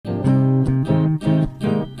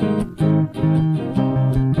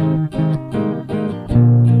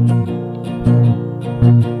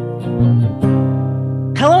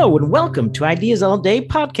Welcome to Ideas All Day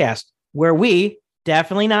podcast, where we,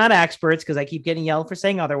 definitely not experts because I keep getting yelled for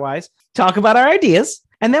saying otherwise, talk about our ideas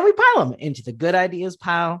and then we pile them into the good ideas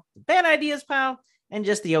pile, the bad ideas pile, and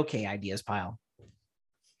just the okay ideas pile.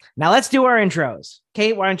 Now let's do our intros.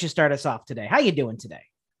 Kate, why don't you start us off today? How you doing today?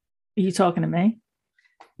 Are you talking to me?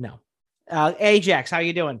 No. Ajax, how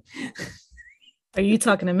you doing? Are you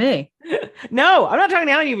talking to me? No, I'm not talking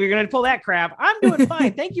to any of you. You're going to pull that crap. I'm doing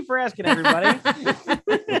fine. Thank you for asking, everybody.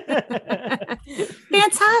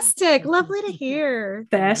 Fantastic. Lovely to hear.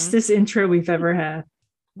 Fastest intro we've ever had.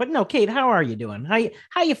 But no, Kate, how are you doing?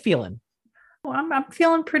 How you feeling? Well, I'm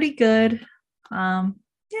feeling pretty good. Yeah,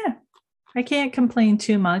 I can't complain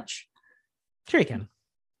too much. Sure you can.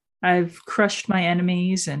 I've crushed my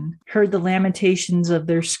enemies and heard the lamentations of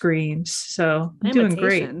their screams. So I'm doing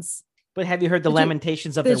great. But have you heard the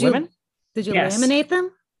lamentations of their women? Did you Yes. laminate them?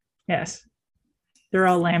 Yes. They're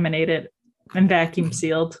all laminated and vacuum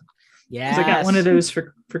sealed. Yeah. I got one of those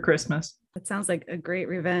for Christmas. It sounds like a great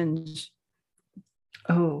revenge.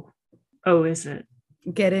 Oh, is it?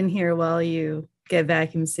 Get in here while you get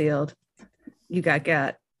vacuum sealed. You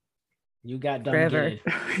got. You got done. Forever.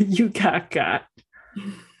 You got.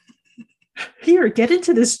 Here, get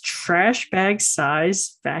into this trash bag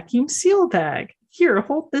size vacuum seal bag. Here,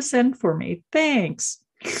 hold this end for me. Thanks.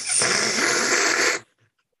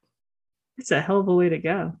 It's a hell of a way to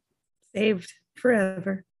go. Saved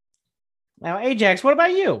forever. Now, Ajax, what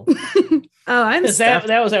about you? Oh, I'm stuffed.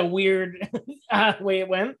 That was a weird way it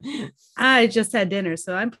went. I just had dinner,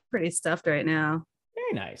 so I'm pretty stuffed right now.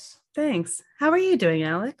 Very nice. Thanks. How are you doing,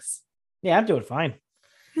 Alex? Yeah, I'm doing fine.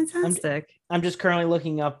 Fantastic. I'm just currently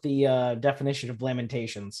looking up the definition of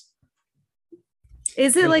lamentations.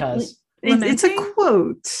 Is it Because- It's a lamenting?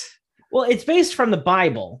 quote. Well, it's based from the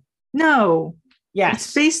Bible. No, Yes.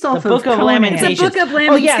 it's based off The Book of Conan. Lamentations. It's a book of Oh,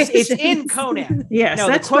 lamentations. yes, it's in Conan. Yes, No,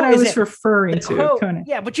 the that's quote what I is was it. referring The to. quote- Conan.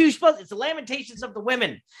 Yeah, but you're supposed, it's the lamentations of the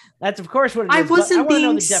women. That's, of course, what it is. I but wasn't wanna know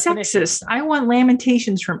being the definition. sexist. I want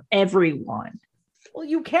lamentations from everyone. Well,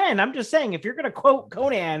 you can. I'm just saying, if you're going to quote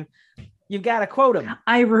Conan, you've got to quote him.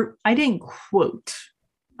 I didn't quote.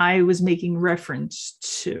 I was making reference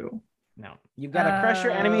to. No, you've got to crush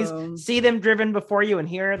your enemies, Oh. see them driven before you, and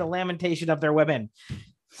hear the lamentation of their women.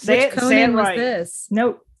 Which Conan say it was right. this?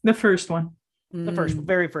 Nope, the first one. The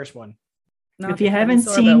very first one. Not If the you Kevin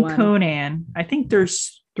haven't Sorbo seen one. Conan, I think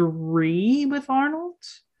there's 3 with Arnold.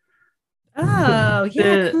 Oh,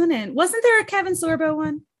 yeah, The- Conan. Wasn't there a Kevin Sorbo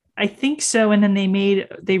one? I think so. And then they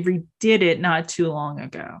redid it not too long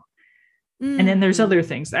ago. And then there's Mm. other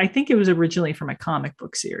things. I think it was originally from a comic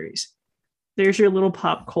book series. There's your little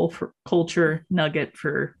pop culture nugget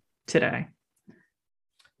for today.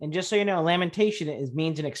 And just so you know, lamentation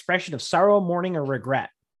means an expression of sorrow, mourning, or regret.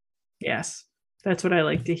 Yes, that's what I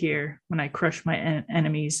like to hear when I crush my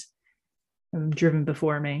enemies driven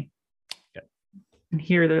before me. Good. And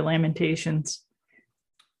hear their lamentations.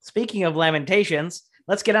 Speaking of lamentations,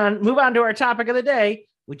 let's move on to our topic of the day,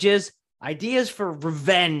 which is ideas for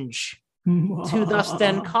revenge, to thus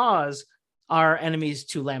then cause our enemies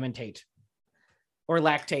to lamentate or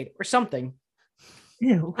lactate or something.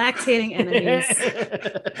 Ew. Lactating enemies.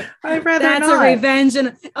 I'd rather That's not. a revenge,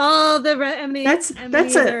 and all the enemies. That's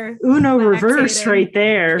enemies a are Uno reverse lactating. right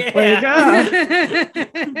there. Yeah.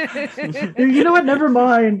 Like, you know what? Never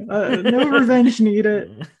mind. No revenge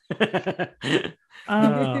needed.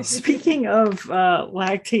 Oh. Speaking of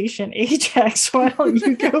lactation, Ajax, why don't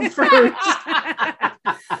you go first?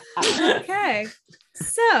 Okay,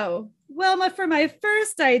 so for my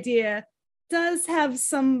first idea, does have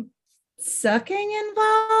some sucking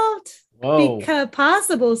involved. Whoa. Because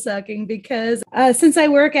possible sucking, because since I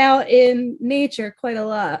work out in nature quite a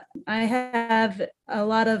lot, I have a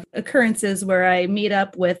lot of occurrences where I meet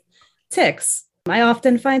up with ticks. I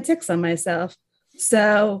often find ticks on myself,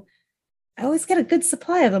 so I always get a good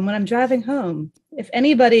supply of them when I'm driving home. If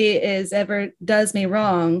anybody does me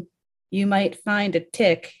wrong, you might find a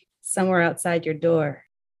tick somewhere outside your door.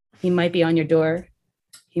 He might be on your door.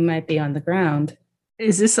 He might be on the ground.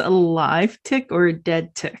 Is this a live tick or a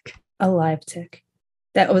dead tick? A live tick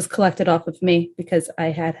that was collected off of me because I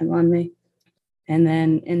had him on me. And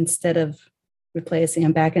then instead of replacing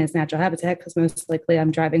him back in his natural habitat, because most likely I'm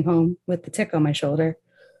driving home with the tick on my shoulder,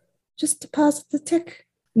 just deposit the tick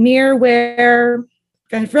near where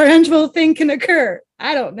a vengeful thing can occur.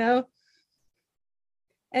 I don't know.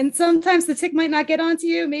 And sometimes the tick might not get onto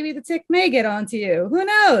you. Maybe the tick may get onto you. Who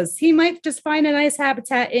knows? He might just find a nice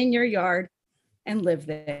habitat in your yard and live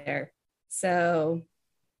there. So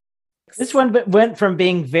This one went from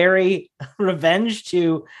being very revenge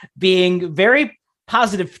to being very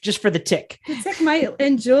positive just for the tick. The tick might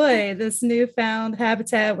enjoy this newfound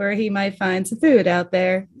habitat where he might find some food out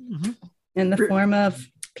there in the form of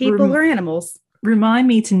people or animals. Remind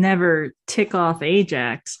me to never tick off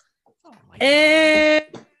Ajax. Oh my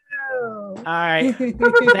God. All right.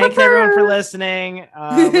 Thanks everyone for listening.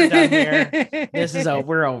 We're done here. This is over.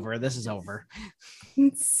 We're over. This is over.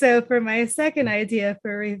 So for my second idea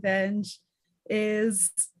for revenge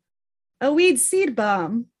is a weed seed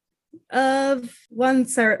bomb of one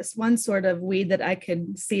sort of weed that I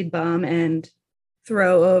could seed bomb and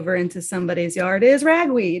throw over into somebody's yard is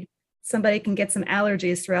ragweed. Somebody can get some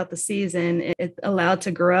allergies throughout the season. It's allowed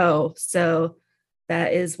to grow. So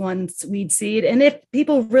that is one weed seed. And if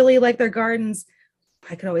people really like their gardens,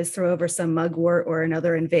 I could always throw over some mugwort or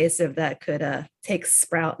another invasive that could take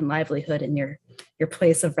sprout and livelihood in your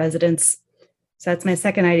place of residence. So that's my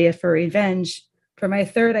second idea for revenge. For my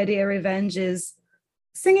third idea, revenge is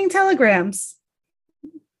singing telegrams.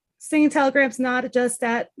 Singing telegrams, not just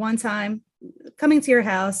at one time, coming to your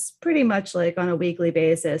house pretty much like on a weekly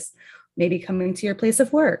basis, maybe coming to your place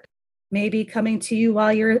of work, maybe coming to you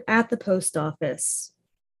while you're at the post office.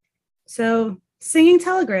 So singing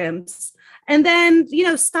telegrams, and then,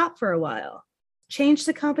 stop for a while, change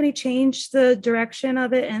the company, change the direction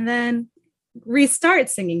of it, and then restart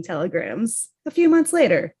singing telegrams a few months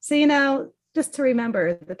later. So, just to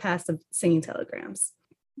remember the past of singing telegrams.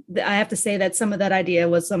 I have to say that some of that idea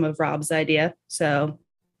was some of Rob's idea. So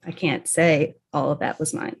I can't say all of that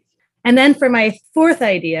was mine. And then for my fourth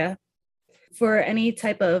idea, for any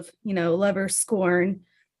type of, lover scorn,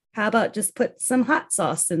 how about just put some hot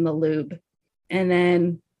sauce in the lube? And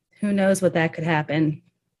then who knows what that could happen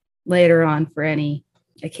later on for any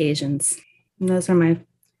occasions. And those are my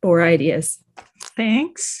 4 ideas.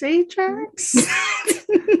 Thanks, Ajax.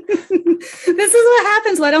 This is what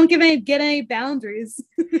happens when I don't get any boundaries.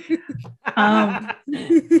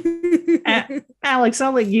 Alex,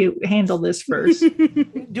 I'll let you handle this first.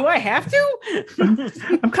 Do I have to?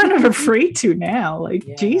 I'm kind of afraid to now.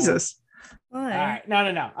 Jesus. Why? All right.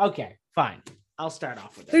 No. Okay, fine. I'll start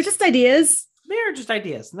off with it. They're just ideas. They're just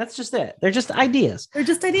ideas. And that's just it. They're just ideas. They're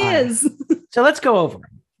just ideas. Right. So let's go over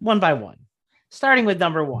them one by one. Starting with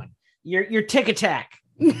number 1, your tick attack.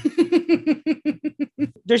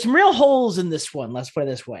 There's some real holes in this one. Let's put it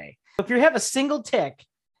this way. If you have a single tick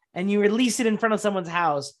and you release it in front of someone's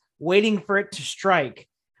house, waiting for it to strike,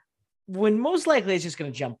 when most likely it's just going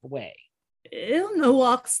to jump away. It'll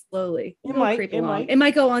walk slowly. It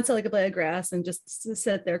might go onto like a blade of grass and just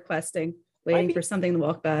sit there questing, waiting for something to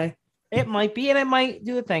walk by. It might be, and it might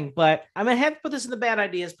do a thing, but I'm going to have to put this in the bad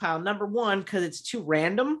ideas pile. Number 1, because it's too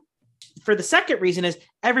random. For the second reason is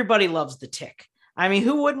everybody loves the tick. I mean,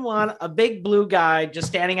 who wouldn't want a big blue guy just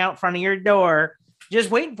standing out front of your door,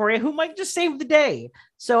 just waiting for you, who might just save the day?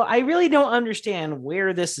 So I really don't understand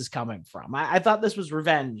where this is coming from. I thought this was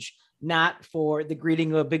revenge, not for the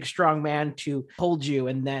greeting of a big, strong man to hold you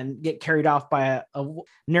and then get carried off by a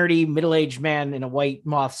nerdy, middle-aged man in a white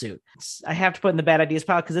moth suit. I have to put in the bad ideas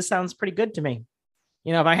pile because this sounds pretty good to me.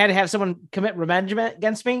 If I had to have someone commit revenge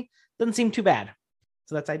against me, doesn't seem too bad.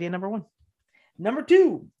 So that's idea number 1. Number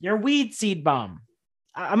 2, your weed seed bomb.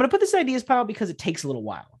 I'm going to put this ideas pile because it takes a little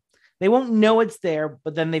while. They won't know it's there,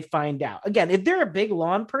 but then they find out. Again, if they're a big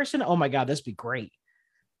lawn person, oh my God, this would be great.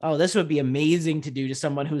 Oh, this would be amazing to do to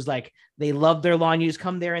someone who's like, they love their lawn. You just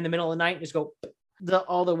come there in the middle of the night and just go,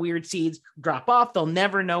 all the weird seeds drop off. They'll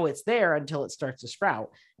never know it's there until it starts to sprout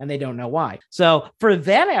and they don't know why. So for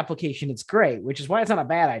that application, it's great, which is why it's not a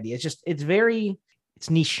bad idea. It's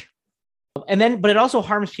niche. But it also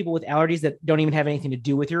harms people with allergies that don't even have anything to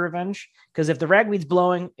do with your revenge. Because if the ragweed's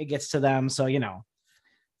blowing, it gets to them. So,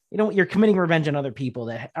 you're committing revenge on other people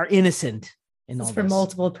that are innocent. It's for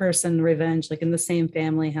multiple person revenge, like in the same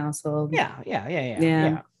family household. Yeah.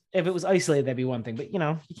 If it was isolated, that'd be one thing. But, you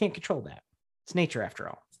can't control that. It's nature after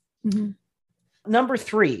all. Mm-hmm. Number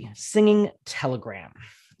 3, singing telegram.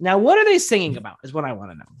 Now, what are they singing about is what I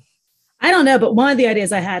want to know. I don't know, but one of the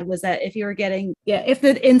ideas I had was that if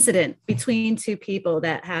the incident between 2 people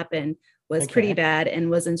that happened was pretty bad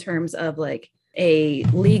and was in terms of like a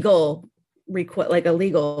legal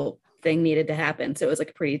thing needed to happen. So it was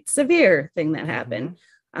like a pretty severe thing that happened.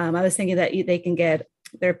 I was thinking that they can get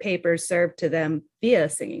their papers served to them via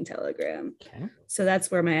singing telegram. Okay. So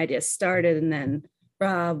that's where my idea started. And then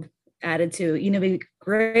Rob added to, it'd be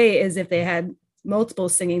great is if they had multiple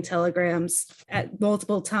singing telegrams at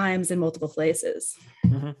multiple times in multiple places.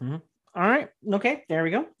 Mm-hmm. All right. Okay. There we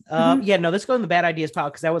go. This goes in the bad ideas pile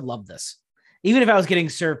because I would love this. Even if I was getting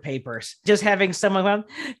served papers, just having someone go,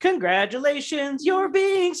 congratulations, you're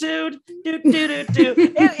being sued.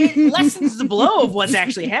 It lessens the blow of what's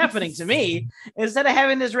actually happening to me. Instead of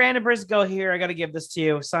having this random person go, here, I got to give this to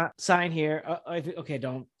you. Sign here. Okay,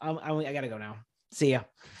 don't. I got to go now. See ya.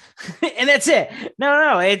 And that's it.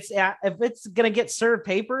 No. It's if it's going to get served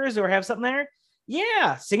papers or have something there,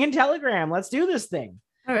 yeah, singing telegram. Let's do this thing.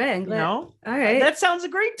 All right. I'm glad. All right. That sounds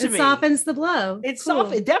great to me. It softens the blow. It's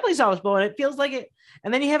soft. It definitely softens the blow. And it feels like it.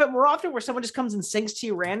 And then you have it more often where someone just comes and sings to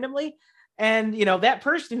you randomly. And, that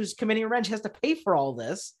person who's committing revenge has to pay for all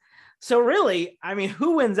this. So really, I mean,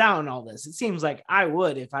 who wins out on all this? It seems like I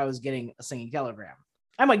would if I was getting a singing telegram.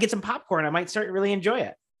 I might get some popcorn. I might start to really enjoy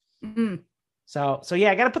it. Mm-hmm. So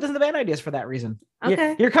yeah, I got to put this in the bad ideas for that reason.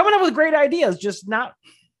 Okay. You're coming up with great ideas, just not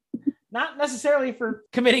necessarily for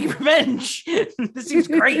committing revenge. This seems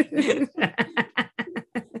great.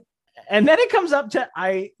 And then it comes up to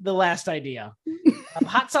the last idea.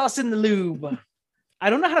 Hot sauce in the lube. I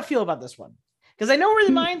don't know how to feel about this one because I know where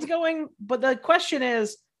the mind's going, but the question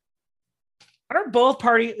is, are both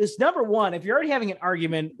parties, number one, if you're already having an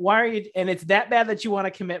argument, why are you, and it's that bad that you want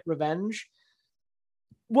to commit revenge?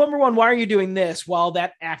 Number one, why are you doing this while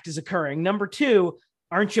that act is occurring? Number two,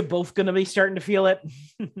 aren't you both going to be starting to feel it?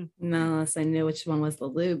 No, unless I knew which one was the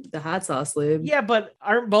lube, the hot sauce lube. Yeah, but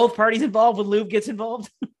aren't both parties involved when lube gets involved?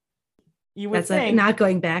 You would think. Not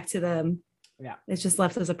going back to them. Yeah. It's just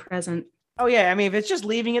left as a present. Oh, yeah. I mean, if it's just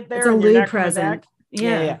leaving it there, it's a lube present.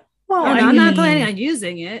 Yeah. Well, I'm not planning on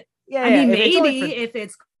using it. Yeah. I mean, maybe if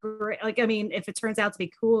it's great, like, I mean, if it turns out to be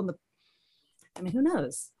cool who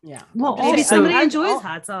knows? Yeah. Well, maybe also, somebody enjoys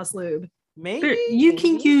hot sauce lube. Maybe you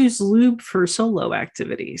can use lube for solo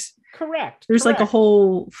activities. Correct. There's like a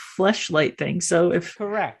whole fleshlight thing. So if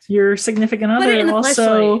your significant other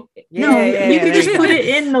also, you can just put it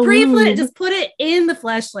in the lube. Just put it in the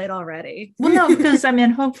fleshlight already. Well, no, because I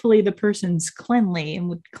mean, hopefully the person's cleanly and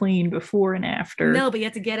would clean before and after. No, but you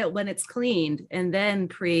have to get it when it's cleaned and then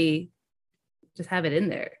just have it in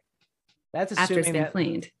there. That's after it's been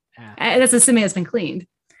cleaned. Yeah. That's assuming it's been cleaned.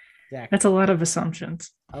 Exactly. That's a lot of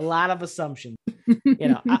assumptions. I'm going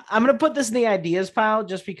to put this in the ideas pile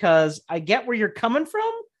just because I get where you're coming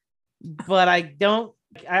from, but I don't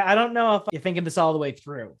know if you're thinking this all the way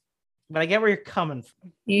through, but I get where you're coming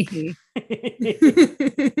from.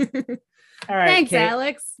 All right. Thanks, Kate.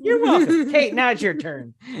 Alex. You're welcome. Kate, now it's your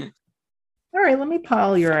turn. All right, let me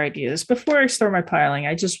pile your ideas. Before I start my piling,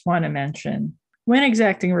 I just want to mention when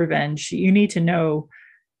exacting revenge, you need to know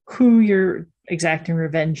who you're exacting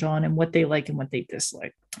revenge on and what they like and what they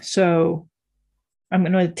dislike. So I'm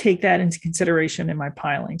going to take that into consideration in my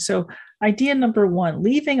piling. So idea number one,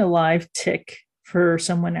 leaving a live tick for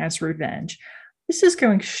someone as revenge. This is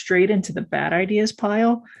going straight into the bad ideas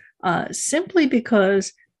pile, simply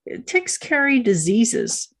because ticks carry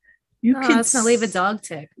diseases. I was going to leave a dog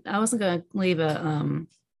tick. I wasn't going to leave a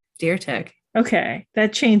deer tick. Okay,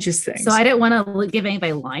 that changes things. So I didn't want to give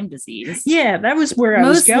anybody Lyme disease. Yeah, that was where I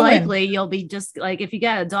was going. Most likely you'll be just like, if you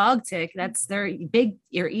got a dog tick, they're big,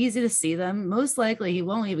 you're easy to see them. Most likely he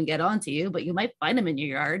won't even get onto you, but you might find him in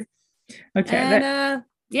your yard. Okay. And, I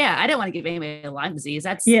didn't want to give anybody Lyme disease.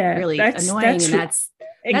 That's really annoying. And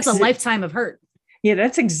that's a lifetime of hurt. Yeah,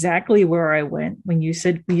 that's exactly where I went when you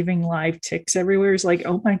said leaving live ticks everywhere. It's like,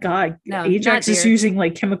 oh my God, Ajax is using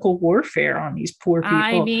like chemical warfare on these poor people.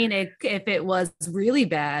 I mean, if it was really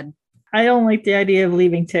bad. I don't like the idea of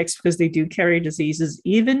leaving ticks because they do carry diseases,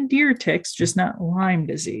 even deer ticks, just not Lyme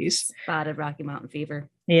disease. Spotted Rocky Mountain fever.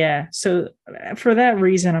 Yeah. So for that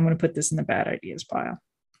reason, I'm going to put this in the bad ideas pile.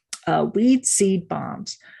 Weed seed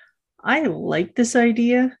bombs. I like this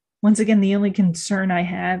idea. Once again, the only concern I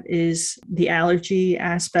have is the allergy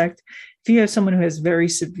aspect. If you have someone who has very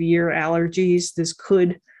severe allergies, this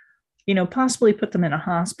could, possibly put them in a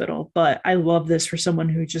hospital. But I love this for someone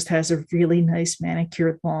who just has a really nice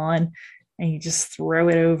manicured lawn and you just throw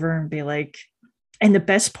it over and be like, and the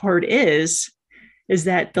best part is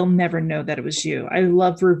that they'll never know that it was you. I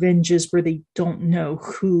love revenges where they don't know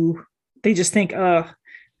who, they just think, oh,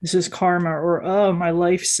 this is karma, or, oh, my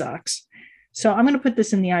life sucks. So I'm going to put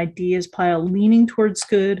this in the ideas pile, leaning towards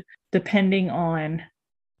good, depending on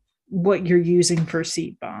what you're using for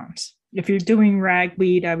seed bombs. If you're doing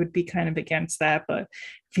ragweed, I would be kind of against that. But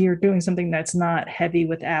if you're doing something that's not heavy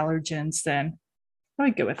with allergens, then I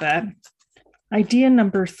would go with that. Idea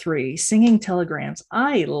number 3, singing telegrams.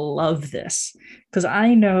 I love this because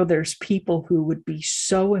I know there's people who would be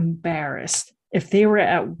so embarrassed if they were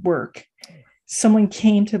at work, someone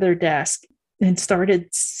came to their desk and started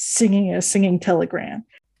singing a singing telegram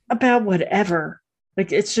about whatever.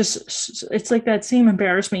 Like, it's like that same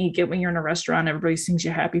embarrassment you get when you're in a restaurant, everybody sings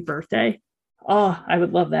you happy birthday. Oh, I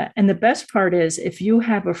would love that. And the best part is if you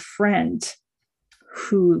have a friend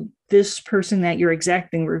who this person that you're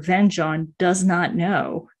exacting revenge on does not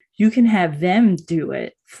know, you can have them do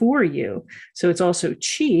it for you. So it's also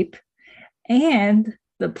cheap. And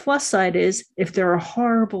the plus side is if they're a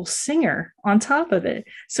horrible singer on top of it.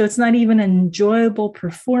 So it's not even an enjoyable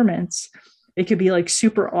performance. It could be like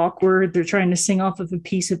super awkward. They're trying to sing off of a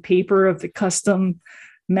piece of paper of the custom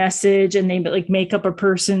message, and they like make up a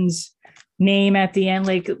person's name at the end,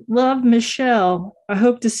 like, love Michelle. I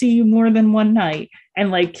hope to see you more than one night. And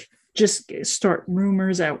like just start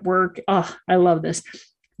rumors at work. Oh, I love this.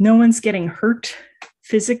 No one's getting hurt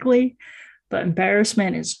physically, but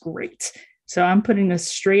embarrassment is great. So I'm putting this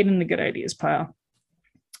straight in the good ideas pile.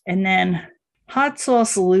 And then hot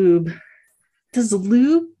sauce lube. Does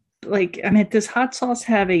lube, like, I mean, does hot sauce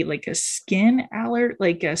have a skin alert,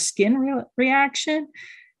 like a skin reaction?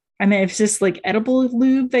 I mean, if it's just like edible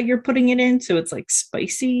lube that you're putting it in, so it's like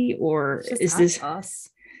spicy, or is this sauce.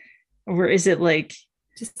 Or is it like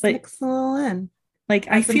just like, mix it all in? Like,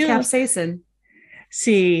 I feel capsaicin.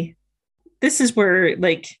 See, this is where,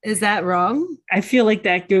 like, is that wrong? I feel like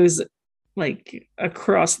that goes like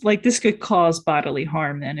across, like this could cause bodily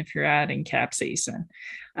harm then if you're adding capsaicin.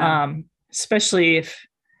 Especially if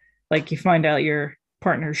like you find out your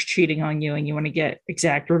partner's cheating on you and you want to get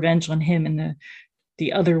exact revenge on him and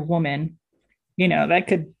the other woman, you know, that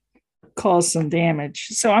could cause some damage.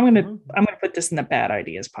 So I'm gonna put this in the bad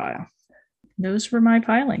ideas pile. Those were my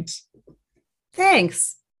pilings.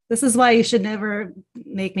 Thanks. This is why you should never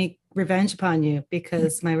make me revenge upon you,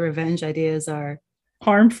 because my revenge ideas are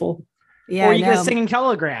harmful. Yeah, or you get a singing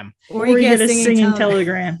telegram. Or you get a singing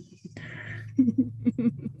telegram.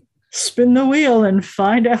 Spin the wheel and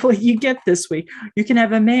find out what you get this week. You can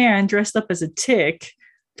have a man dressed up as a tick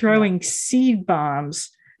throwing seed bombs,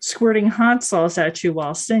 squirting hot sauce at you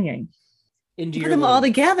while singing. Put them all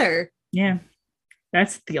together. Yeah,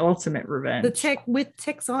 that's the ultimate revenge. The tick with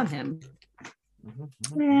ticks on him.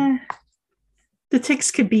 Yeah, the ticks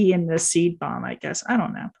could be in the seed bomb, I guess. I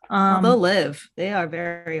don't know. They'll live. They are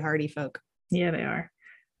very hardy folk. Yeah, they are.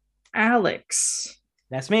 Alex,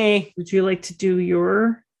 that's me. Would you like to do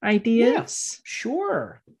your ideas? Yes,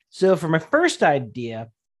 sure. So for my first idea,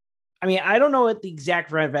 I mean, I don't know what the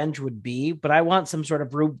exact revenge would be, but I want some sort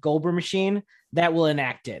of Rube Goldberg machine that will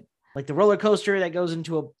enact it. Like the roller coaster that goes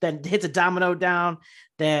into then hits a domino down,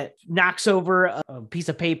 that knocks over a piece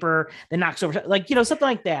of paper, that knocks over, like, you know, something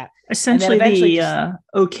like that. Essentially the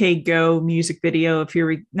OK Go music video of Here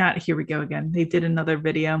We Go Again. They did another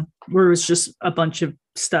video where it was just a bunch of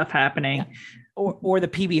stuff happening. Yeah. Or the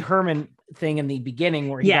Pee Wee Herman thing in the beginning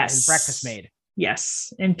where he got his breakfast made.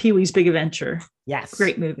 Yes. And Pee-wee's Big Adventure. Yes.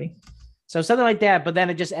 Great movie. So something like that, but then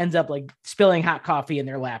it just ends up like spilling hot coffee in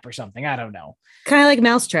their lap or something. I don't know. Kind of like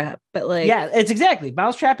Mousetrap, but like... Yeah, it's exactly.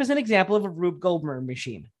 Mousetrap is an example of a Rube Goldberg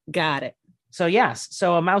machine. Got it. So yes,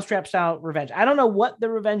 so a Mousetrap style revenge. I don't know what the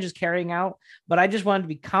revenge is carrying out, but I just want it to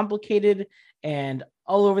be complicated and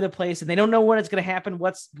all over the place. And they don't know when it's going to happen,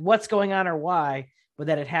 what's going on or why, but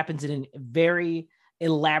that it happens in a very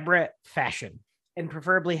elaborate fashion. And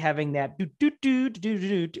preferably having that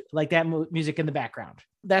like that music in the background.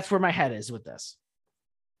 That's where my head is with this.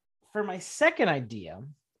 For my second idea,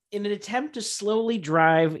 in an attempt to slowly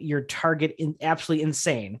drive your target absolutely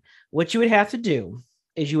insane, what you would have to do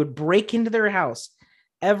is you would break into their house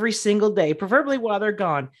every single day, preferably while they're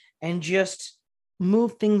gone, and just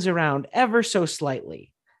move things around ever so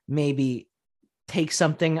slightly. Maybe take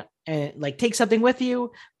something with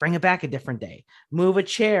you, bring it back a different day, move a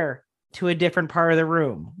chair to a different part of the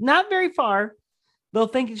room, not very far. They'll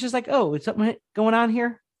think it's just like, oh, is something going on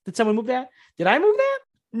here? Did someone move that? Did I move that?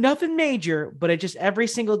 Nothing major, but it just every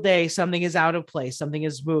single day something is out of place, something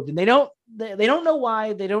is moved, and they don't know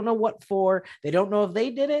why, they don't know what for, they don't know if they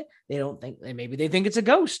did it, maybe they think it's a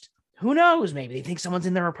ghost. Who knows? Maybe they think someone's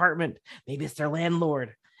in their apartment, maybe it's their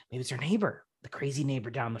landlord, maybe it's their neighbor, the crazy neighbor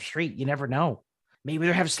down the street. You never know. Maybe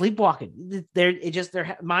they have sleepwalking.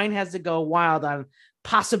 Their mind has to go wild on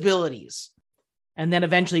possibilities. And then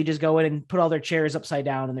eventually just go in and put all their chairs upside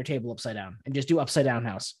down and their table upside down and just do upside down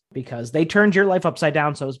house, because they turned your life upside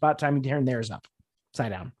down. So it's about time you turn theirs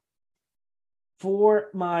upside down. For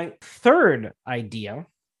my third idea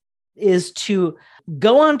is to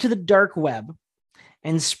go onto the dark web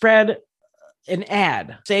and spread an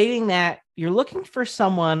ad stating that you're looking for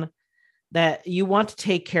someone that you want to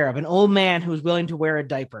take care of, an old man who's willing to wear a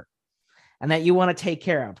diaper and that you want to take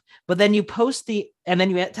care of. But then you post and then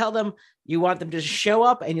you tell them you want them to show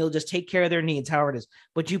up and you'll just take care of their needs, however it is.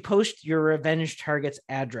 But you post your revenge target's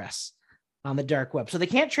address on the dark web. So they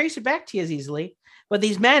can't trace it back to you as easily, But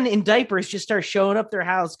these men in diapers just start showing up their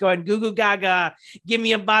house going, goo goo gaga, give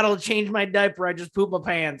me a bottle to change my diaper. I just pooped my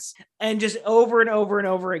pants. And just over and over and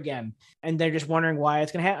over again. And they're just wondering why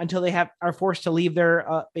it's going to happen until they are forced to leave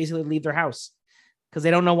basically leave their house because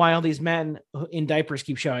they don't know why all these men in diapers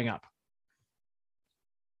keep showing up.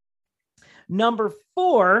 Number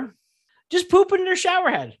 4, just poop in their shower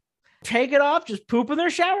head. Take it off, just poop in their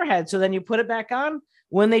shower head. So then you put it back on.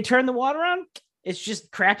 When they turn the water on, it's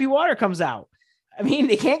just crappy water comes out. I mean,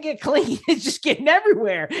 they can't get clean. It's just getting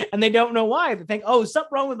everywhere. And they don't know why. They think, oh, something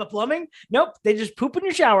wrong with the plumbing? Nope. They just poop in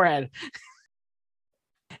your shower head.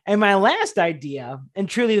 And my last idea, and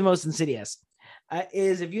truly the most insidious,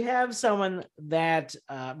 is if you have someone that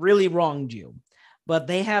really wronged you, but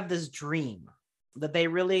they have this dream that they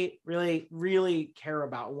really, really, really care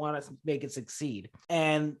about and want to make it succeed.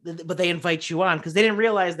 But they invite you on because they didn't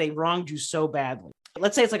realize they wronged you so badly.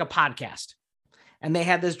 Let's say it's like a podcast. And they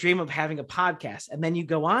had this dream of having a podcast. And then you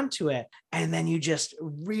go on to it and then you just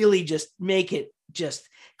really just make it just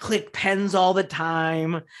click pens all the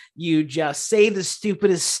time. You just say the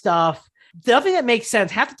stupidest stuff. Nothing that makes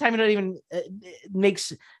sense. Half the time,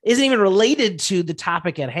 isn't even related to the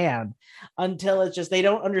topic at hand until it's just they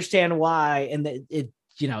don't understand why, and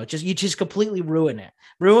you just completely ruin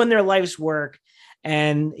their life's work,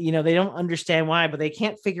 and they don't understand why, but they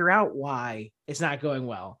can't figure out why it's not going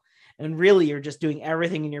well, and really you're just doing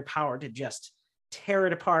everything in your power to just tear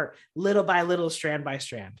it apart little by little, strand by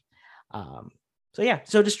strand.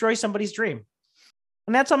 So destroy somebody's dream,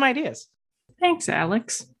 and that's all my ideas. Thanks,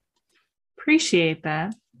 Alex. Appreciate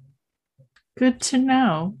that. Good to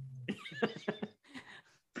know.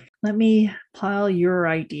 Let me pile your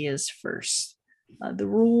ideas first. The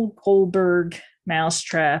Rule Goldberg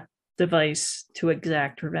mousetrap device to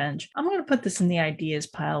exact revenge. I'm going to put this in the ideas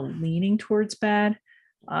pile leaning towards bad,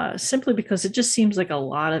 simply because it just seems like a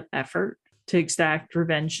lot of effort to exact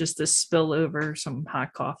revenge just to spill over some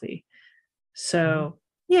hot coffee. So,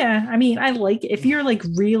 yeah, I mean, I like if you're like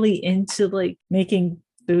really into like making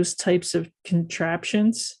those types of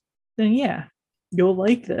contraptions, then yeah, you'll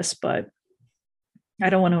like this, but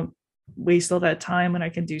I don't want to waste all that time when I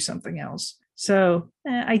can do something else. So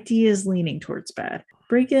ideas leaning towards bad.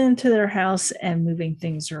 Break into their house and moving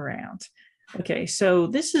things around. Okay, so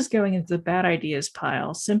this is going into the bad ideas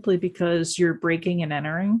pile simply because you're breaking and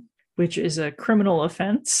entering, which is a criminal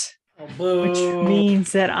offense, which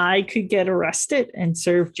means that I could get arrested and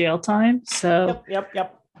serve jail time. So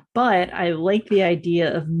Yep. But I like the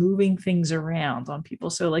idea of moving things around on people.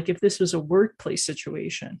 So like if this was a workplace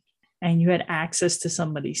situation and you had access to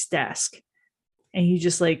somebody's desk and you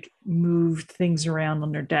just like moved things around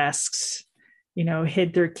on their desks,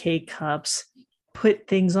 hid their K-cups, put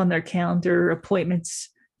things on their calendar, appointments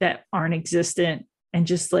that aren't existent, and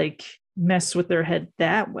just like mess with their head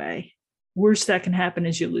that way. Worst that can happen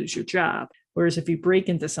is you lose your job. Whereas if you break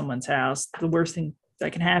into someone's house, the worst thing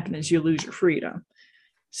that can happen is you lose your freedom.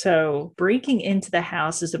 So breaking into the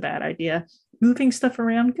house is a bad idea. Moving stuff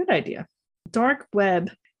around, good idea. Dark web,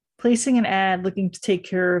 placing an ad looking to take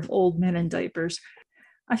care of old men in diapers.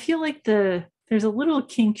 I feel like there's a little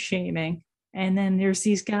kink shaming. And then there's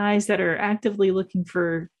these guys that are actively looking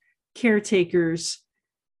for caretakers.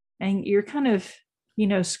 And you're kind of,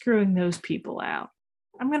 screwing those people out.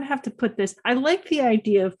 I'm going to have to put this. I like the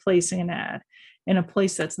idea of placing an ad in a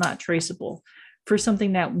place that's not traceable for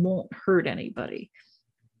something that won't hurt anybody.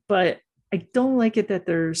 But I don't like it that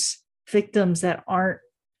there's victims that aren't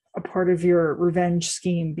a part of your revenge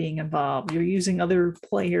scheme being involved. You're using other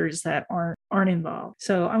players that aren't involved.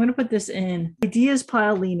 So I'm going to put this in ideas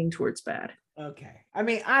pile leaning towards bad. Okay. I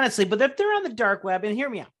mean, honestly, but if they're on the dark web, and hear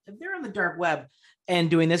me out, if they're on the dark web and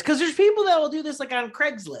doing this, because there's people that will do this like on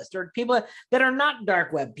Craigslist or people that are not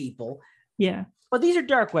dark web people. Yeah. But these are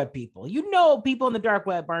dark web people. People in the dark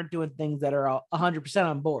web aren't doing things that are 100%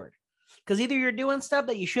 on board. Because either you're doing stuff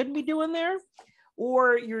that you shouldn't be doing there,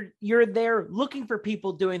 or you're there looking for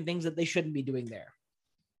people doing things that they shouldn't be doing there.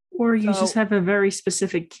 Or you just have a very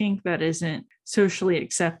specific kink that isn't socially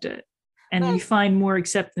accepted. And you find more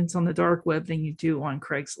acceptance on the dark web than you do on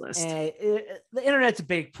Craigslist. The internet's a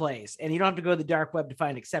big place, and you don't have to go to the dark web to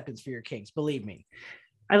find acceptance for your kinks. Believe me.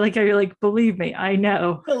 I like how you're like, believe me, I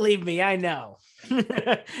know. Believe me, I know.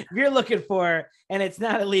 If you're looking for it and it's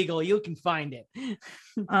not illegal, you can find it.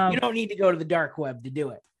 You don't need to go to the dark web to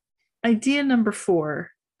do it. Idea number 4,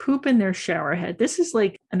 poop in their shower head. This is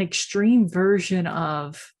like an extreme version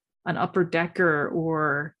of an upper decker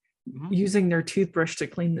or using their toothbrush to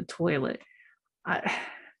clean the toilet.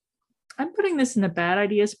 I'm putting this in the bad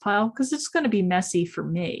ideas pile because it's going to be messy for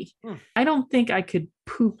me. I don't think I could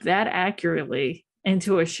poop that accurately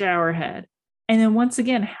into a shower head And then once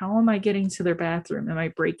again, how am I getting to their bathroom? Am I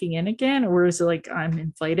breaking in again? Or is it like I'm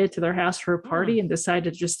invited to their house for a party and decide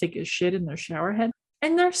to just take a shit in their shower head?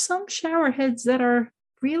 And there's some shower heads that are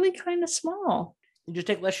really kind of small. You just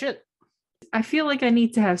take less shit. I feel like I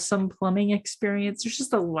need to have some plumbing experience. There's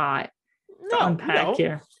just a lot to unpack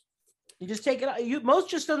here. You just take it out. Most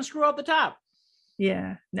just unscrew out the top.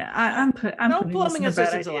 Yeah. No, I'm putting plumbing this in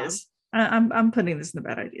the bad assistance ideas. I'm putting this in the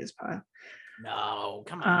bad ideas pile. No,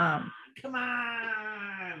 come on. Come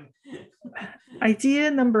on.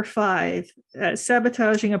 Idea number 5,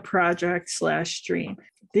 sabotaging a project / dream.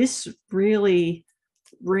 This really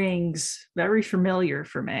rings very familiar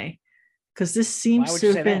for me because this seems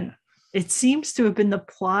to have been, it seems to have been the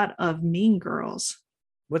plot of Mean Girls.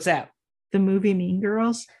 What's that? The movie Mean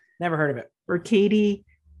Girls. Never heard of it. Where Katie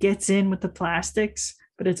gets in with the plastics,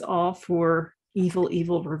 but it's all for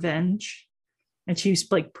evil revenge. And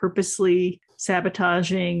she's like purposely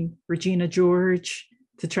sabotaging Regina George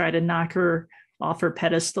to try to knock her off her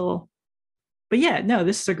pedestal. But yeah, no,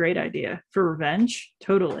 this is a great idea for revenge.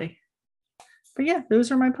 Totally. But yeah,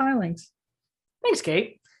 those are my pilings. Thanks,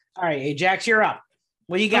 Kate. All right, Ajax, you're up.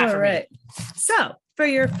 What do you got for me? So for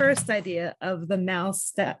your first idea of the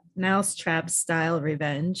mousetrap style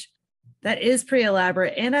revenge, that is pretty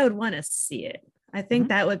elaborate, and I would want to see it. I think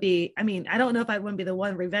that would be, I mean, I don't know if I wouldn't be the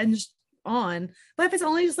one revenge on, but if it's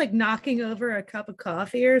only just like knocking over a cup of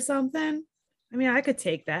coffee or something, I mean, I could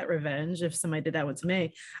take that revenge if somebody did that one to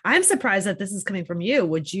me. I'm surprised that this is coming from you.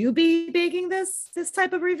 Would you be making this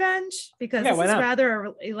type of revenge? Because this is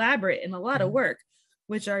rather elaborate and a lot of work,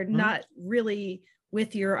 which are not really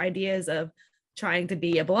with your ideas of trying to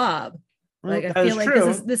be a blob. Like I feel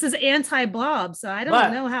like this is anti-blob, so I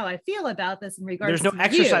don't know how I feel about this in regards. There's no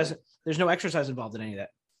exercise. There's no exercise involved in any of that.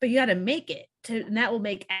 But you got to make it, and that will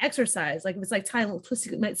make exercise. Like if it's like tying a little twist,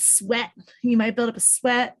 you might sweat. You might build up a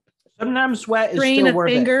sweat. Sometimes sweat is still worth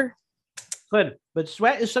it. Good, but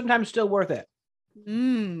sweat is sometimes still worth it.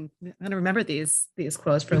 I'm gonna remember these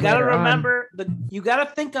quotes for. You got to remember you got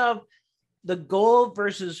to think of the goal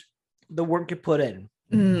versus the work you put in.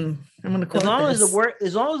 I'm gonna quote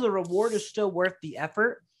as long as the reward is still worth the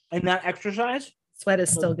effort and not exercise. Sweat is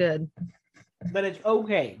still good. But it's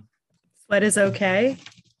okay. Sweat is okay.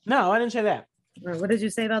 No, I didn't say that. What did you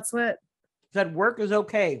say about sweat? I said work is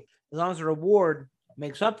okay as long as the reward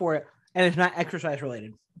makes up for it and it's not exercise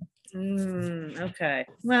related. Okay.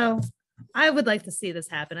 Well, I would like to see this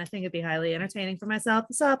happen. I think it'd be highly entertaining for myself.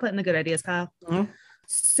 So I'll put in the good ideas pile.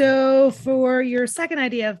 So for your second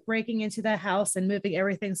idea of breaking into the house and moving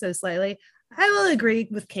everything so slightly, I will agree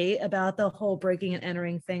with Kate about the whole breaking and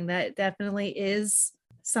entering thing. That definitely is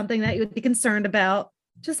something that you would be concerned about,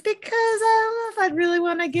 just because I don't know if I'd really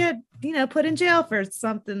want to get, put in jail for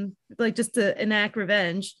something like just to enact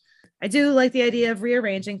revenge. I do like the idea of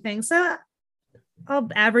rearranging things. So I'll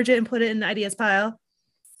average it and put it in the ideas pile.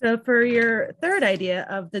 So for your third idea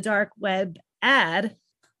of the dark web ad,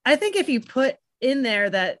 I think if you put in there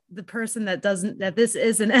that the person that this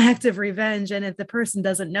is an act of revenge, and if the person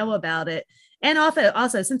doesn't know about it, and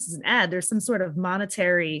also since it's an ad, there's some sort of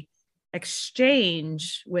monetary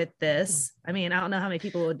exchange with this. I mean, I don't know how many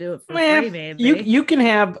people would do it for free. Maybe you can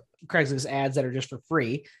have Craigslist ads that are just for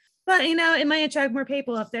free, but it might attract more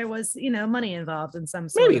people if there was money involved in some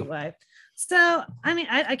sort of way. So I mean,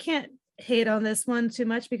 I can't hate on this one too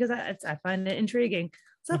much because I find it intriguing.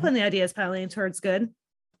 So I'll put in the ideas piling towards good.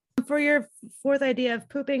 For your fourth idea of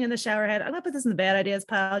pooping in the shower head, I'm gonna put this in the bad ideas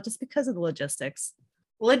pile just because of the logistics.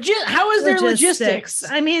 How is there logistics?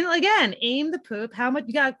 I mean, again, aim the poop. How much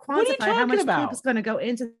you got to quantify how much poop is going to go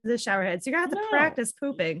into the shower head. So you're going to have to practice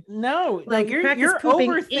pooping. No, like you're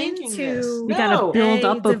overthinking this. You got to build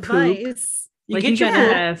up a poop.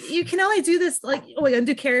 You can only do this like, we're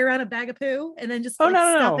gonna carry around a bag of poo and then just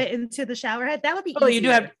stuff it into the shower head. That would be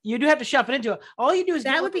easier. you do have to shove it into it. All you do is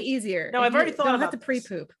that would be easier. No, I've already thought about have to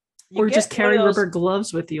pre-poop. Or just carry rubber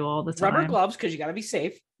gloves with you all the time. Rubber gloves, because you got to be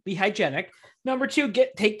safe, be hygienic. Number 2,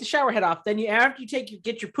 take the shower head off. Then after you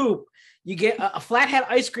get your poop, you get a flathead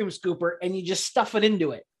ice cream scooper and you just stuff it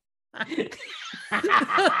into it.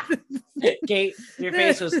 Kate, your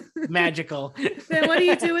face was magical. Then what do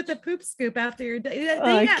you do with the poop scoop after you're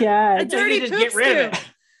done? God. A dirty just poop get rid scoop. of it.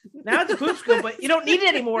 Now it's a poop scoop, but you don't need it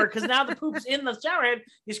anymore because now the poop's in the shower head.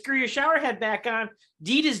 You screw your shower head back on.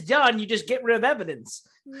 Deed is done. You just get rid of evidence.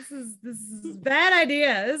 This is bad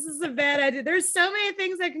idea. This is a bad idea. There's so many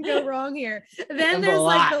things that can go wrong here. Then there's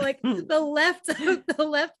the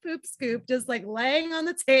left poop scoop just like laying on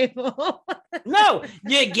the table. No,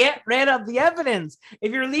 you get rid of the evidence.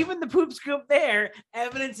 If you're leaving the poop scoop there,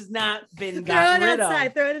 evidence has not been gotten rid of. Throw it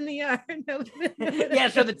outside. Throw it in the yard. Yeah,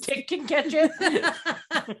 so the tick can catch it.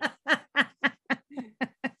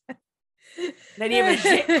 Then you have a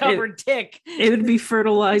shit-covered tick. It would be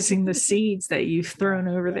fertilizing the seeds that you've thrown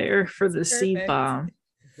over there for the seed Perfect. bomb.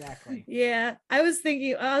 Exactly. Yeah, I was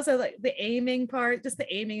thinking also like the aiming part, just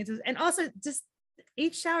the aiming, and also just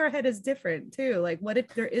each shower head is different too. Like, what if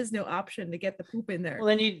there is no option to get the poop in there?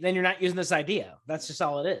 Well, then you're not using this idea. That's just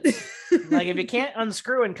all it is. Like, if you can't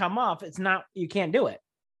unscrew and come off, it's not, you can't do it.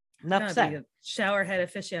 Enough Gotta said. be a shower head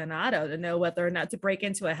aficionado to know whether or not to break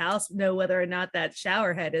into a house, know whether or not that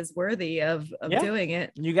shower head is worthy of doing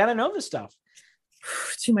it. You got to know this stuff.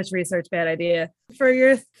 Too much research, bad idea. For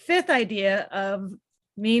your fifth idea of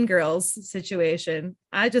Mean Girls situation,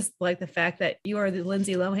 I just like the fact that you are the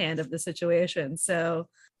Lindsay Lohan of the situation. So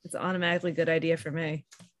it's an automatically good idea for me.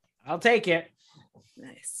 I'll take it.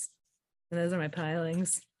 Nice. And those are my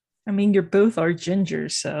pilings. I mean, you're both our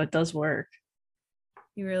gingers, so it does work.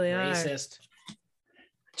 You really are. Racist.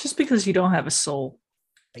 Just because you don't have a soul.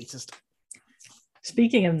 Racist.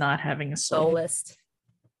 Speaking of not having a soul, Soulless.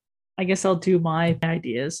 I guess I'll do my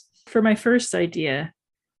ideas. For my first idea,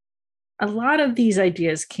 a lot of these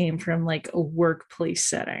ideas came from like a workplace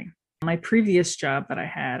setting. My previous job that I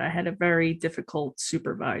had a very difficult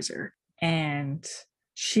supervisor, and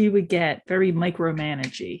she would get very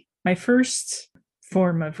micromanagey. My first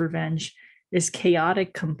form of revenge is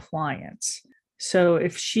chaotic compliance. So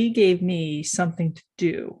if she gave me something to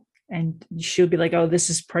do and she'll be like, oh, this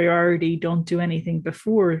is priority, don't do anything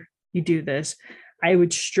before you do this, I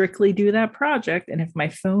would strictly do that project. And if my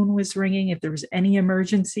phone was ringing, if there was any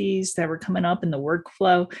emergencies that were coming up in the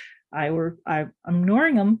workflow, I'm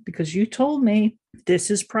ignoring them because you told me this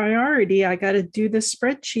is priority. I got to do this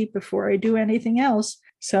spreadsheet before I do anything else.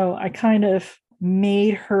 So I kind of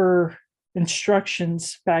made her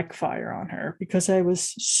instructions backfire on her because I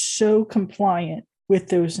was so compliant with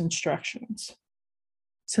those instructions.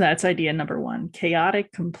 So that's idea number one,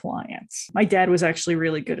 chaotic compliance. My dad was actually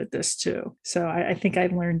really good at this too. So I think I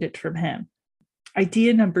learned it from him.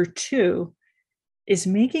 Idea number two is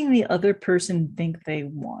making the other person think they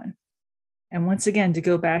won. And once again, to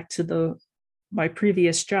go back to my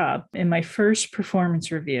previous job, in my first performance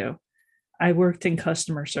review, I worked in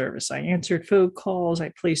customer service. I answered phone calls,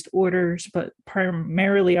 I placed orders, but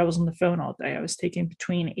primarily I was on the phone all day. I was taking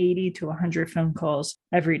between 80 to 100 phone calls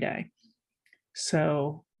every day.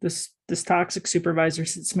 So this toxic supervisor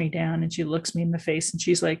sits me down and she looks me in the face and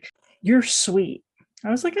she's like, "You're sweet." I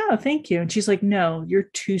was like, "Oh, thank you." And she's like, "No, you're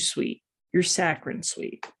too sweet. You're saccharine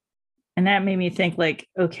sweet." And that made me think like,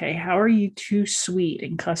 okay, how are you too sweet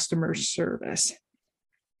in customer service?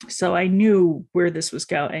 So I knew where this was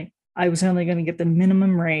going. I was only going to get the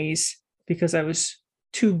minimum raise because I was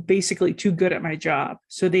basically too good at my job.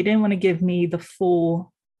 So they didn't want to give me the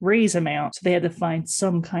full raise amount. So they had to find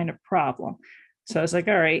some kind of problem. So I was like,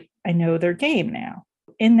 all right, I know their game now.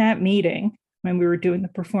 In that meeting, when we were doing the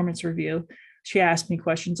performance review, she asked me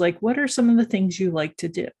questions like, what are some of the things you like to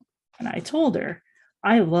do? And I told her,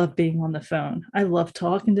 I love being on the phone. I love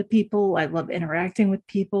talking to people. I love interacting with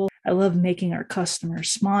people. I love making our customers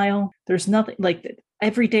smile. There's nothing like that.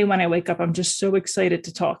 Every day when I wake up, I'm just so excited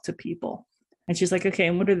to talk to people. And she's like, okay,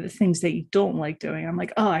 and what are the things that you don't like doing? I'm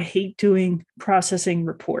like, oh, I hate doing processing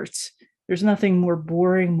reports. There's nothing more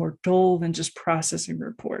boring, more dull than just processing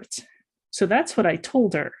reports. So that's what I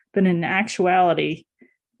told her. But in actuality,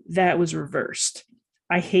 that was reversed.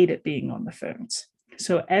 I hated being on the phones.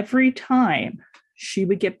 So every time she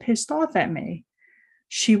would get pissed off at me,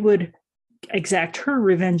 she would exact her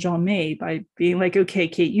revenge on me by being like, okay,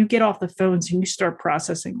 Kate, you get off the phones and you start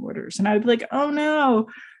processing orders. And I would be like, oh no,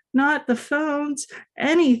 not the phones,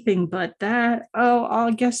 anything but that. Oh,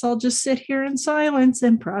 I guess I'll just sit here in silence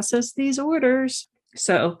and process these orders.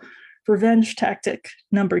 So revenge tactic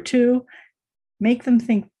number two, make them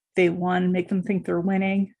think they won, make them think they're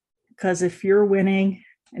winning. Because if you're winning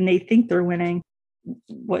and they think they're winning,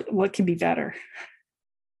 what can be better?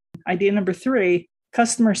 Idea number three,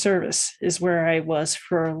 customer service is where I was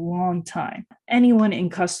for a long time. Anyone in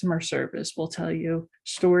customer service will tell you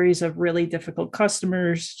stories of really difficult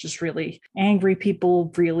customers, just really angry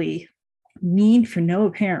people, really mean for no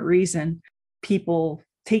apparent reason, people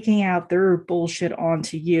taking out their bullshit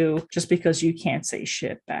onto you just because you can't say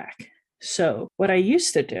shit back. So what I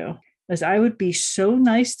used to do is I would be so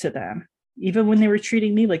nice to them, even when they were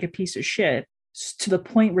treating me like a piece of shit, to the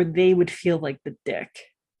point where they would feel like the dick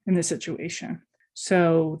in the situation.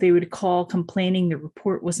 So they would call complaining the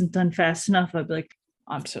report wasn't done fast enough. I'd be like,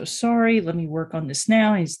 I'm so sorry. Let me work on this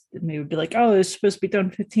now. He's maybe be like, oh, it's supposed to be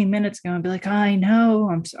done 15 minutes ago. And be like, I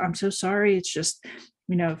know. I'm so sorry. It's just,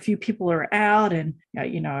 a few people are out and,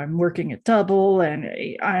 I'm working at double and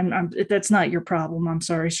I'm that's not your problem. I'm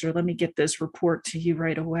sorry, sir. Let me get this report to you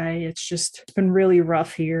right away. It's been really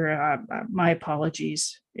rough here. My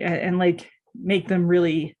apologies. And like make them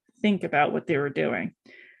really think about what they were doing.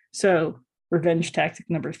 So revenge tactic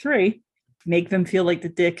number 3, make them feel like the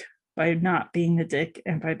dick by not being the dick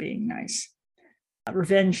and by being nice.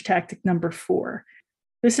 Revenge tactic number 4.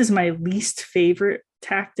 This is my least favorite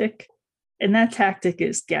tactic, and that tactic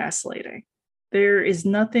is gaslighting. There is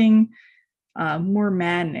nothing more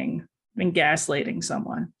maddening than gaslighting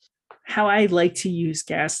someone. How I like to use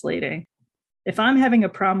gaslighting, if I'm having a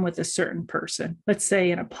problem with a certain person, let's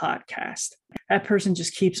say in a podcast, that person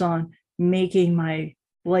just keeps on making my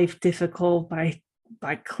life difficult by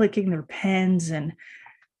clicking their pens and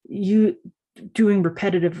you doing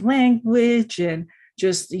repetitive language and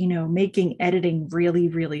just, making editing really,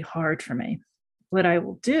 really hard for me. What I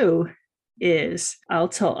will do is I'll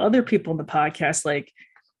tell other people in the podcast, like,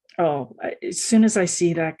 oh, as soon as I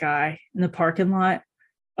see that guy in the parking lot,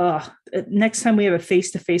 next time we have a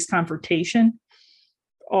face-to-face confrontation,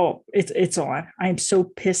 it's on. I'm so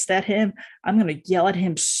pissed at him. I'm going to yell at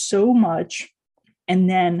him so much. And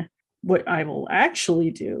then what I will actually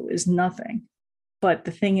do is nothing. But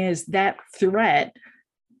the thing is that threat,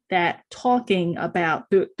 that talking about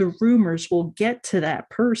the rumors will get to that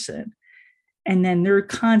person. And then they're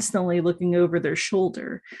constantly looking over their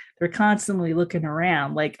shoulder. They're constantly looking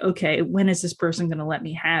around like, okay, when is this person going to let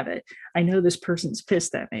me have it? I know this person's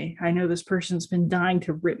pissed at me. I know this person's been dying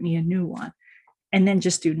to rip me a new one. And then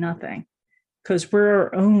just do nothing because we're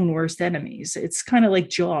our own worst enemies. It's kind of like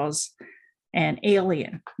Jaws and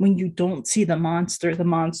Alien. When you don't see the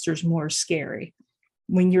monster's more scary.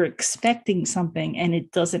 When you're expecting something and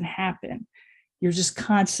it doesn't happen, you're just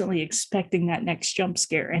constantly expecting that next jump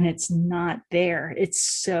scare and it's not there. It's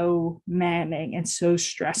so maddening and so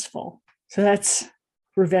stressful. So that's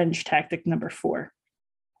revenge tactic number 4.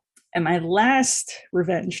 And my last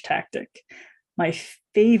revenge tactic, my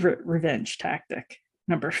favorite revenge tactic,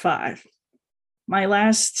 number 5. My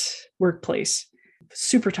last workplace,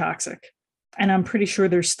 super toxic. And I'm pretty sure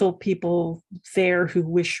there's still people there who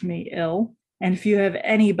wish me ill. And if you have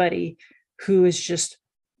anybody who is just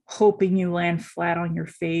hoping you land flat on your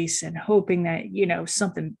face and hoping that,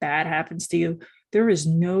 something bad happens to you, there is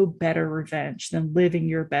no better revenge than living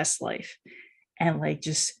your best life and like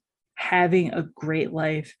just having a great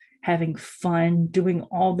life, having fun, doing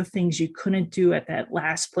all the things you couldn't do at that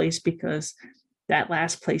last place because that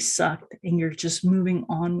last place sucked and you're just moving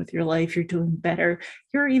on with your life. You're doing better.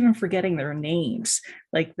 You're even forgetting their names.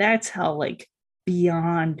 Like that's how like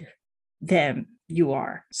beyond them you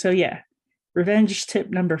are. So yeah, revenge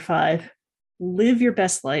tip number 5, live your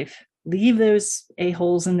best life, leave those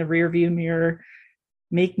a-holes in the rearview mirror,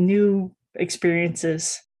 make new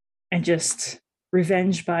experiences, and just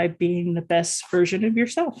revenge by being the best version of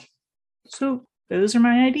yourself. So those are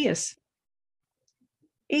my ideas.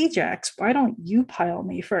 Ajax, why don't you pile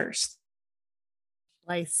me first?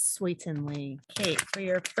 Why, sweetenly, Kate, for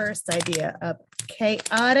your first idea of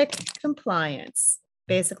chaotic compliance,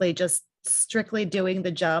 basically just strictly doing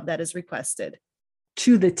the job that is requested.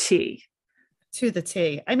 To the T. To the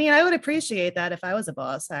T. I mean, I would appreciate that if I was a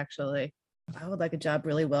boss, actually. I would like a job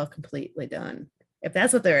really well, completely done. If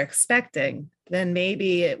that's what they're expecting, then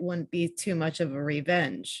maybe it wouldn't be too much of a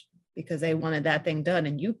revenge because they wanted that thing done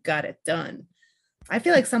and you got it done. I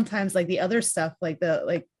feel like sometimes like the other stuff, like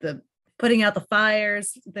the putting out the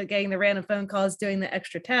fires, the getting the random phone calls, doing the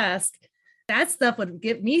extra task, that stuff would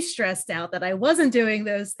get me stressed out that I wasn't doing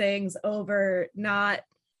those things over not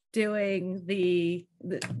doing the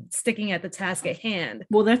sticking at the task at hand.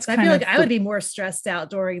 Well, that's so I feel like I would be more stressed out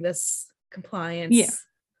during this compliance,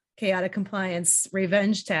 chaotic compliance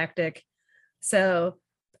revenge tactic. So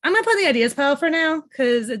I'm gonna put the ideas pile for now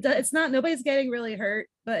because it's not, nobody's getting really hurt,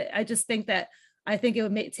 but I just think that I think it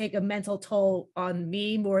would take a mental toll on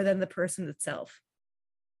me more than the person itself.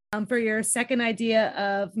 For your second idea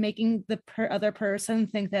of making the other person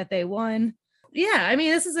think that they won. Yeah, I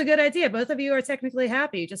mean, this is a good idea. Both of you are technically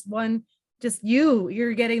happy.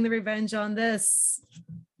 You're getting the revenge on this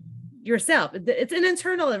yourself. It's an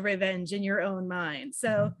internal revenge in your own mind.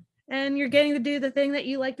 So, and you're getting to do the thing that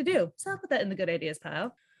you like to do. So I'll put that in the good ideas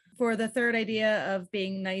pile. For the third idea of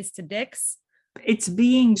being nice to dicks. It's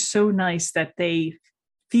being so nice that they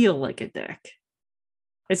feel like a dick.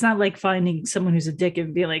 It's not like finding someone who's a dick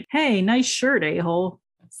and be like, hey, nice shirt, a-hole.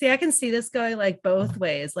 See, I can see this going like both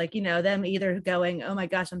ways. Like, them either going, oh my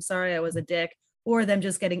gosh, I'm sorry I was a dick. or them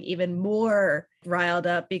just getting even more riled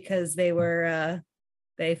up because they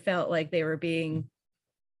felt like they were being,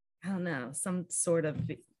 I don't know, some sort of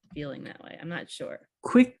feeling that way. I'm not sure.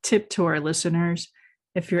 Quick tip to our listeners.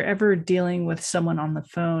 If you're ever dealing with someone on the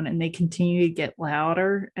phone and they continue to get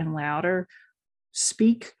louder and louder,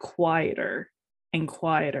 speak quieter and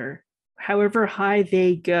quieter. However high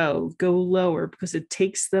they go lower, because it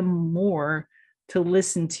takes them more to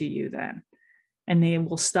listen to you then. And they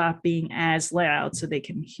will stop being as loud so they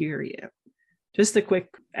can hear you. Just a quick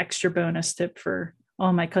extra bonus tip for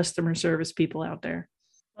all my customer service people out there.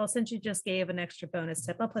 Well, since you just gave an extra bonus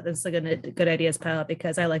tip, I'll put this in a good ideas pile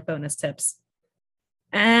because I like bonus tips.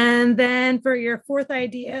 And then for your fourth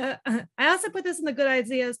idea, I also put this in the good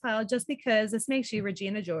ideas pile just because this makes you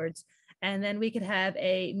Regina George. And then we could have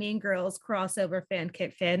a Mean Girls crossover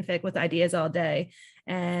fanfic with ideas all day.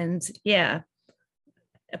 And yeah,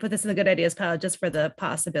 I put this in the good ideas pile just for the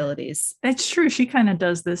possibilities. That's true. She kind of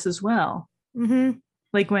does this as well. Mm-hmm.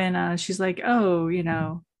 Like when she's like, oh,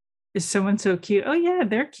 is someone so cute? Oh, yeah,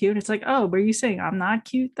 they're cute. It's like, oh, were you saying I'm not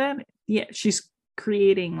cute then? Yeah, she's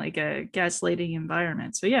creating like a gaslighting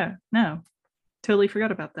environment. So yeah, no, totally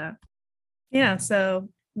forgot about that. Yeah, so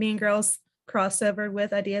Mean Girls crossover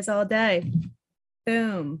with ideas all day.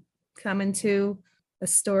 Boom, coming to a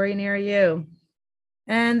story near you.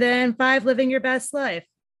 And then 5, living your best life.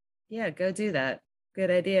 Yeah, go do that.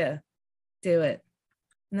 Good idea. Do it.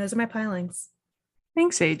 And those are my pilings.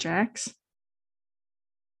 Thanks, Ajax.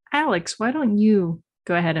 Alex, why don't you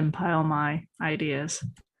go ahead and pile my ideas?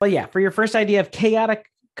 Well, yeah, for your first idea of chaotic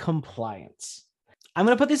compliance, I'm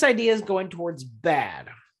going to put these ideas going towards bad.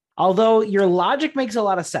 Although your logic makes a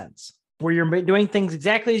lot of sense, where you're doing things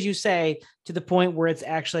exactly as you say to the point where it's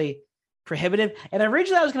actually prohibitive. And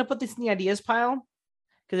originally I was going to put this in the ideas pile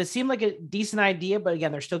because it seemed like a decent idea, but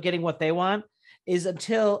again, they're still getting what they want, is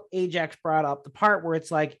until Ajax brought up the part where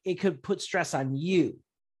it's like, it could put stress on you.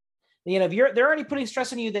 If they're already putting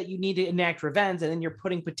stress on you that you need to enact revenge, and then you're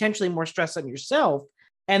putting potentially more stress on yourself,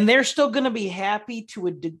 and they're still going to be happy to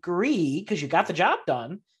a degree because you got the job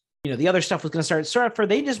done. The other stuff was going to start for,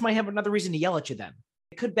 they just might have another reason to yell at you then.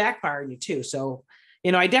 It could backfire on you too. So,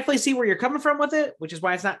 I definitely see where you're coming from with it, which is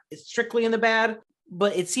why it's strictly in the bad,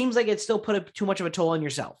 but it seems like it still put too much of a toll on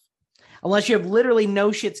yourself. Unless you have literally no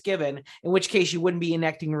shits given, in which case you wouldn't be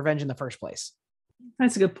enacting revenge in the first place.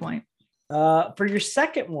 That's a good point. For your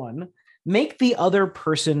second one, make the other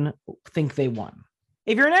person think they won.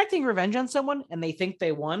 If you're enacting revenge on someone and they think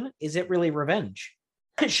they won, is it really revenge?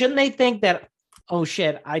 Shouldn't they think that, oh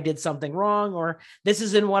shit, I did something wrong, or this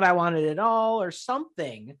isn't what I wanted at all, or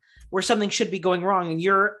something where something should be going wrong, and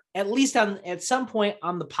you're at least at some point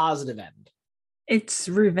on the positive end? It's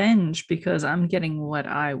revenge because I'm getting what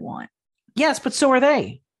I want. Yes, but so are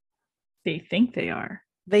they. They think they are.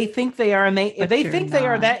 They think they are, and if they think they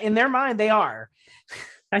are, that in their mind they are.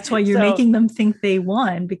 That's why you're making them think they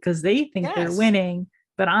won, because they think they're winning,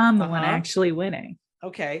 but I'm the one actually winning.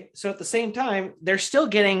 Okay, so at the same time, they're still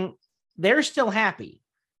happy.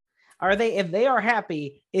 Are they? If they are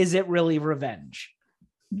happy, is it really revenge?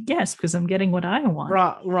 Yes, because I'm getting what I want.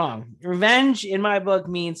 Wrong. Revenge in my book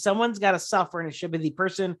means someone's got to suffer, and it should be the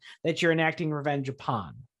person that you're enacting revenge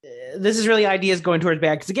upon. This is really ideas going towards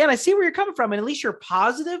bad, because again, I see where you're coming from, and at least you're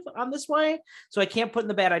positive on this way. So I can't put in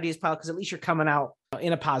the bad ideas pile because at least you're coming out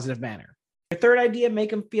in a positive manner. Your third idea, make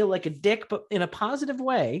them feel like a dick, but in a positive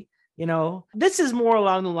way. This is more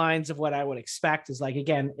along the lines of what I would expect, is like,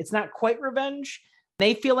 again, it's not quite revenge.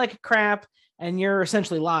 They feel like a crap, and you're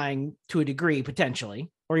essentially lying to a degree, potentially,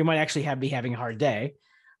 or you might actually be having a hard day,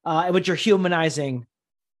 but you're humanizing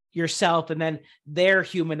yourself, and then they're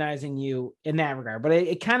humanizing you in that regard. But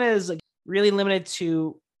it kind of is like really limited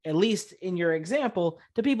to, at least in your example,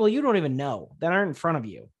 to people you don't even know that aren't in front of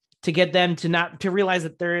you, to get them to realize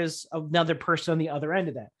that there is another person on the other end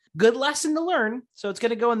of that. Good lesson to learn. So it's going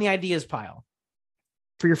to go in the ideas pile.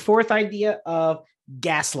 For your fourth idea of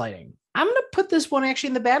gaslighting, I'm going to put this one actually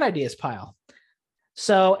in the bad ideas pile.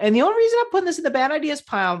 So, and the only reason I'm putting this in the bad ideas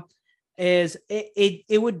pile is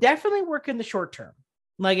it would definitely work in the short term.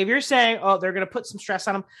 Like if you're saying, oh, they're going to put some stress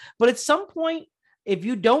on them, but at some point, if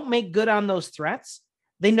you don't make good on those threats,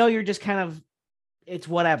 they know you're just kind of, it's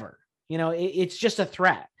whatever, it's just a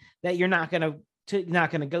threat that you're not going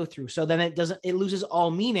to go through. So then it loses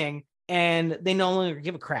all meaning, and they no longer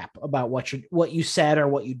give a crap about what you said or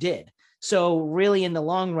what you did. So really in the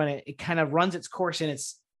long run, it kind of runs its course,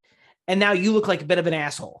 and now you look like a bit of an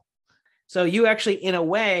asshole. So you actually, in a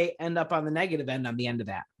way, end up on the negative end on the end of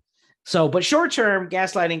that. So, but short term,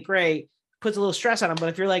 gaslighting, great, puts a little stress on them. But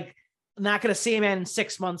if you're like not going to see him in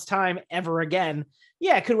 6 months' time ever again,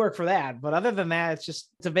 yeah, it could work for that. But other than that, it's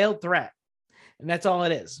a veiled threat. And that's all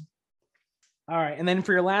it is. All right. And then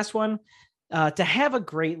for your last one, to have a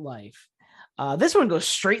great life. This one goes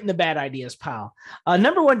straight in the bad ideas pile.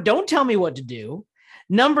 Number one, don't tell me what to do.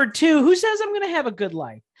 Number two, who says I'm going to have a good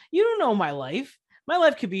life? You don't know my life. My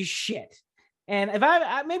life could be shit. And if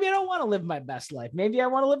maybe I don't want to live my best life. Maybe I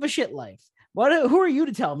want to live a shit life. Who are you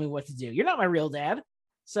to tell me what to do? You're not my real dad.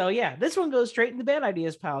 So yeah, this one goes straight in the bad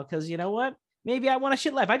ideas pile because you know what? Maybe I want a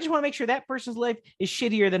shit life. I just want to make sure that person's life is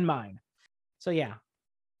shittier than mine. So yeah,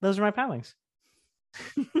 those are my pilings.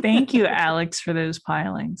 Thank you, Alex, for those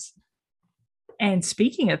pilings. And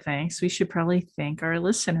speaking of thanks, we should probably thank our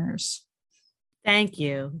listeners. Thank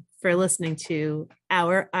you for listening to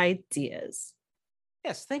our ideas.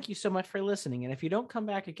 Yes, thank you so much for listening. And if you don't come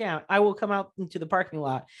back again, I will come out into the parking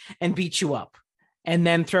lot and beat you up and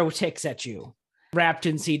then throw ticks at you, wrapped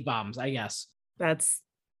in seed bombs, I guess. That's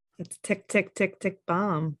tick, tick, tick, tick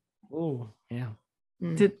bomb. Oh, yeah.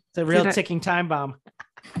 It's a real ticking time bomb.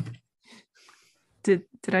 Did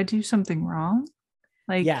I do something wrong?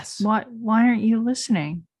 Like, yes. Why aren't you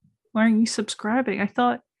listening? Why aren't you subscribing? I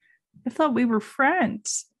thought we were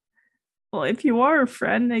friends. Well, if you are a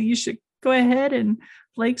friend, then you should go ahead and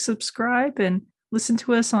like, subscribe, and listen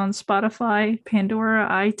to us on Spotify, Pandora,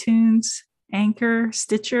 iTunes, Anchor,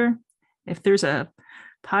 Stitcher. If there's a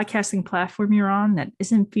podcasting platform you're on that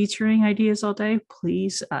isn't featuring Ideas All Day,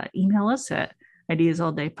 please email us at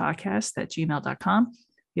ideasaldaypodcast@gmail.com.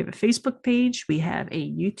 We have a Facebook page. We have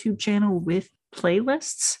a YouTube channel with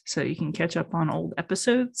playlists, so you can catch up on old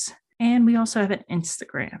episodes. And we also have an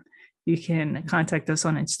Instagram. You can contact us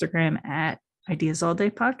on Instagram at Ideas All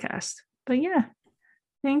Day Podcast. But yeah,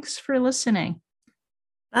 thanks for listening.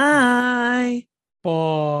 Bye.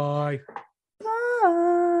 Bye.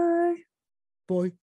 Bye. Bye.